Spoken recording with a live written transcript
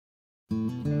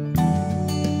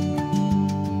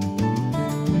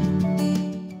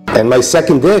And my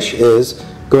second dish is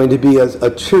going to be a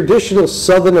traditional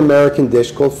Southern American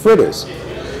dish called fritters.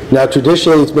 Now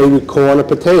traditionally it's made with corn or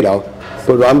potato,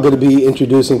 but I'm going to be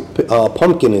introducing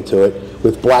pumpkin into it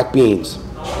with black beans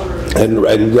and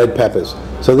red peppers.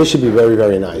 So this should be very,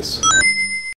 very nice.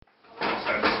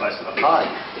 Hi,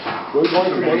 we're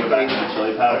going to make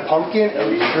a pumpkin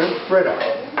and shrimp fritter.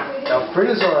 Now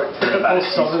fritters are a typical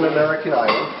Southern American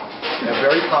item. They're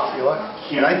very popular,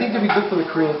 and I think they'll be good for the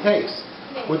Korean taste.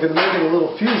 We're going to make it a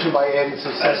little fusion by adding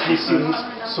some sesame seeds,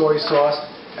 soy sauce,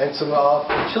 and some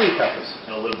chili peppers.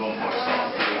 And a little bit more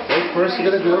salt. Okay, first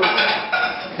we're going to do,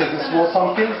 take a small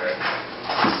pumpkin,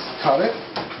 cut it,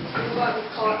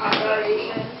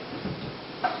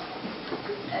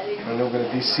 and then we're going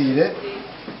to de-seed it.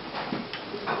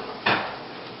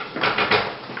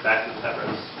 Back to the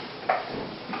peppers.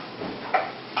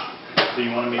 So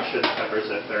you want to make sure the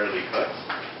peppers are thoroughly cooked,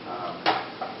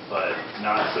 but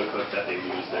not so cooked that they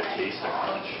lose their taste or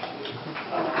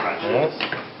crunches.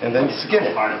 And then skin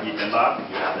it. Part of bibimbap,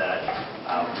 you have that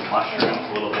mushrooms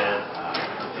a little bit.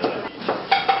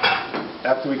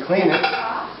 After we clean it,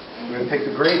 we're going to take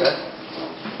the grater.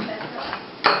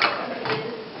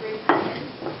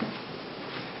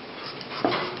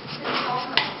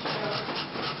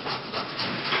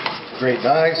 Grate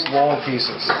nice long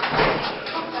pieces.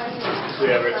 So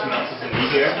we have our 2 ounces of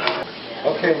meat here.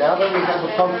 Okay, now that we have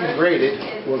the pumpkin grated,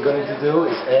 what we're going to do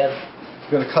is we're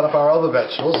going to cut up our other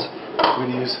vegetables. We're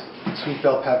going to use sweet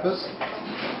bell peppers,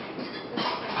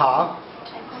 pa,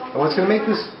 and what's going to make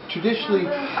this traditionally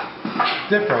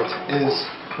different is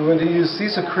we're going to use,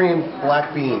 these are Korean black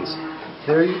beans.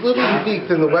 They're a little unique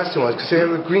than the Western ones because they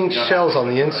have the green shells on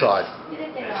the inside.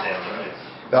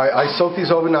 I soak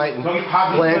these overnight and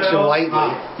blanch them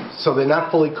lightly so they're not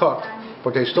fully cooked,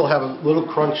 but they still have a little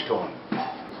crunch to them.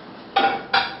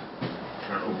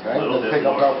 Okay, we'll take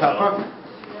up our pepper.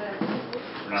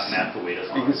 We're not going to have to wait as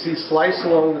long. You can see slice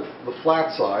along the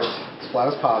flat side, as flat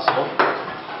as possible.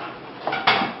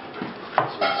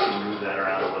 So we just move that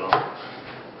around a little.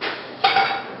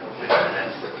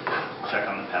 Check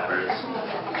on the peppers.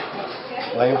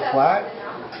 Lay them flat.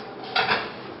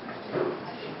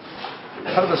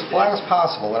 Cut it as flat as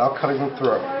possible without cutting them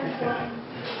through.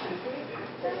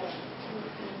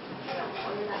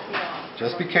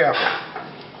 Just be careful.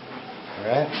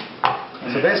 Alright?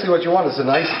 So basically what you want is a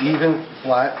nice, even,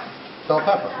 flat bell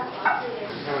pepper.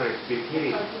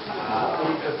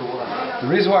 The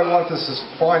reason why we want this as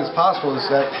fine as possible is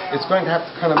that it's going to have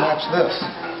to kind of match this.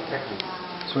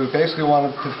 So we basically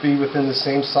want it to be within the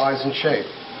same size and shape.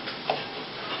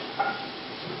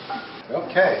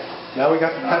 Okay. Now we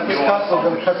got the peppers cut, we're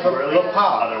going to cut the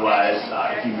pa. Otherwise,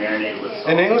 if you marinate with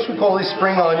salt, in English we call these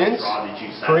spring onions.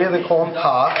 Korea they call them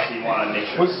pa.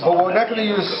 But we're not going to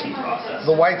use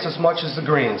the whites as much as the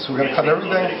greens. So we're going to cut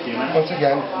everything, once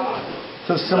again,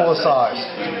 to a similar size.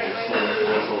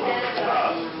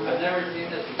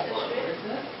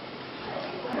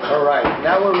 Alright,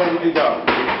 now we're ready to go.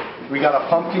 We got a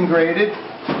pumpkin grated,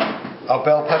 our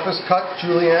bell peppers cut,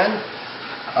 julienne.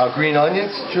 Green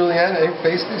onions, julienne,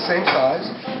 basically the same size.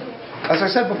 As I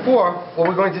said before, what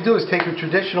we're going to do is take a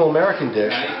traditional American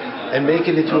dish and make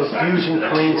it into a fusion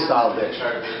Korean style dish.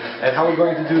 And how we're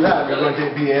going to do that? We're going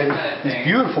to be adding these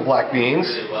beautiful black beans,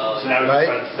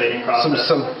 right? Some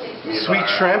sweet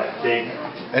shrimp,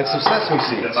 and some sesame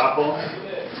seeds.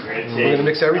 We're going to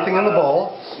mix everything in the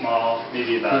bowl.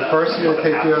 First, you're going to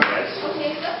take your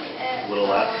a little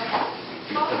less.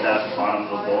 Put that at the bottom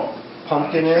of the bowl.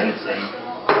 Pumpkin in.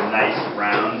 Nice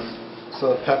rounds.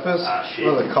 So the peppers,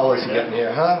 look at the colors you're getting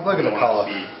here, huh? Look at the color.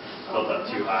 Built up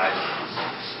too high,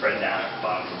 spread down at the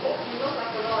bottom of the bowl.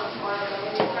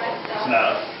 So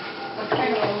now,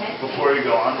 before we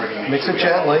go on, we're going to mix it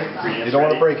gently. You don't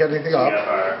want to break anything up.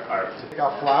 Take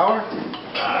our flour.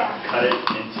 Cut it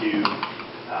into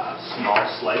small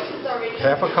slices.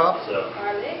 Half a cup. So,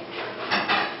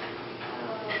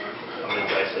 I'm going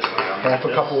to dice it around. Half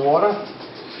a cup of water.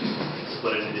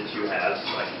 Split it into 2 halves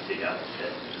so I can take out the pit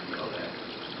and go there.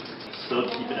 Still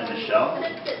keep it in the shell.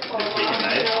 Just take a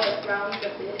knife,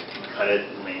 cut it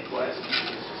lengthwise,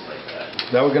 just like that.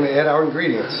 Now we're going to add our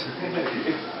ingredients.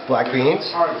 Black beans.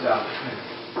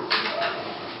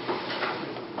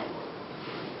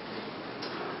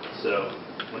 So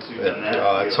once we've done that,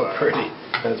 oh, that's so pretty.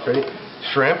 That's pretty.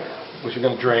 Shrimp, which you're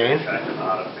going to drain.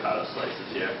 Avocado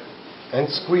slices here. And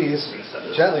squeeze,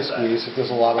 gently squeeze if there's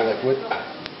a lot of liquid.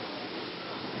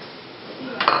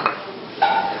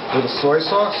 A little soy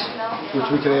sauce, which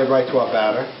we can add right to our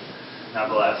batter. Now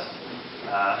bless.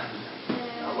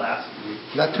 last.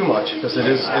 Not too much, because it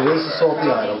is a salty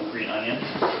item. Green onion.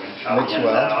 We're going to chop Mix the end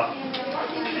well. of that off.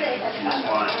 And you just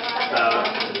want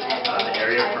the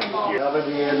area from here.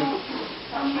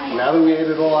 Now that we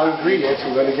added all our ingredients,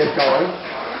 we're going to get going.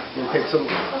 We're going to take some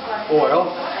oil.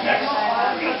 Next,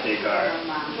 we're going to take our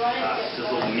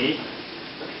sizzled meat.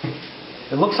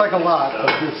 It looks like a lot,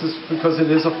 but this is because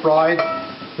it is a fried.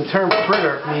 The term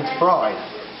fritter means fried.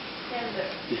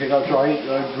 You take our dry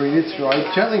ingredients,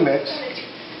 gently mix.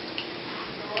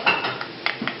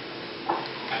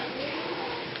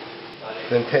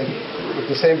 Then take, with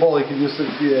the same bowl, you can use the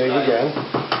egg again.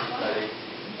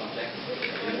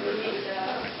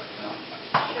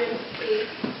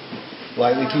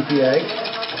 Lightly heat the egg.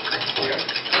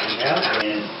 And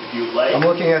if you like, I'm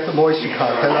looking at the moisture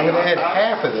content. I'm going to add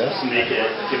half of this. to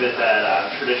give it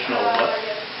that traditional look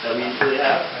that we usually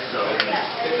have. So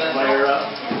fire up.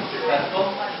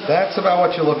 That's about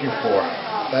what you're looking for.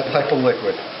 That type of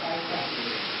liquid.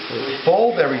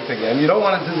 Fold everything in. You don't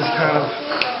want to do this kind of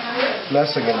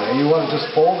messing in there. You want to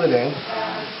just fold it in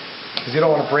because you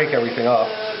don't want to break everything up.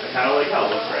 I kind of like how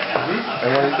it looks right now.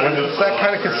 And when it's that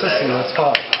kind of consistency, that's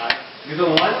fine. You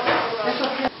don't want?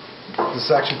 This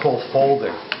is actually called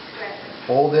folding.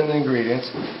 Fold in the ingredients.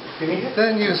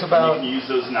 Then use about You can use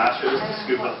those nachos to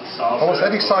scoop up the salsa. almost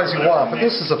any size you want, but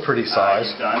this is a pretty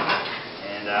size. Done.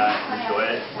 And enjoy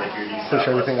it like you're eating Push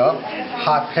everything up.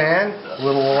 Hot pan,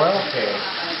 little oil.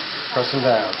 Press them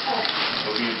down.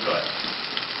 Hope you enjoy it.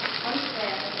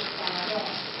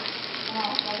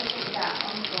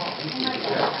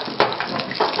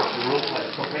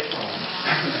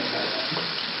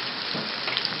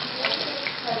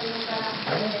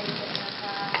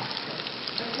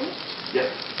 Yep.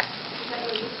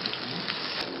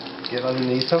 Get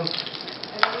underneath them.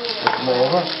 Flip them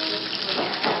over.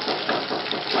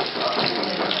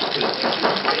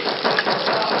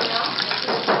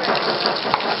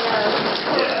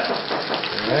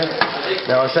 Alright.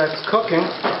 Now as that's cooking,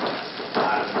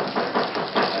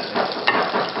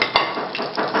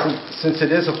 since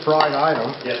it is a fried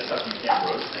item, Yeah, stuff you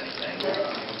can't roast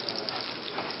anything.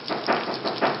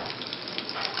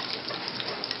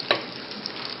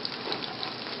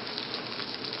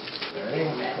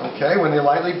 okay, when they're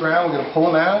lightly brown, we're going to pull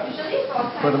them out,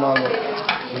 put them on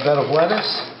the bed of lettuce,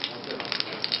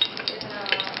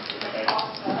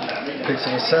 take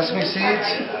some sesame seeds,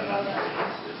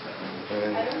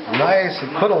 and nice, and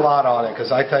put a lot on it,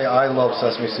 because I tell you, I love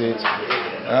sesame seeds,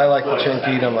 and I like to chunk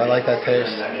eat them, I like that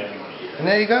taste, and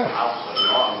there you go.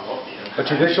 A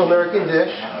traditional American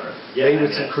dish, made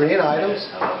with some Korean items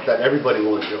that everybody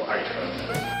will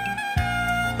enjoy.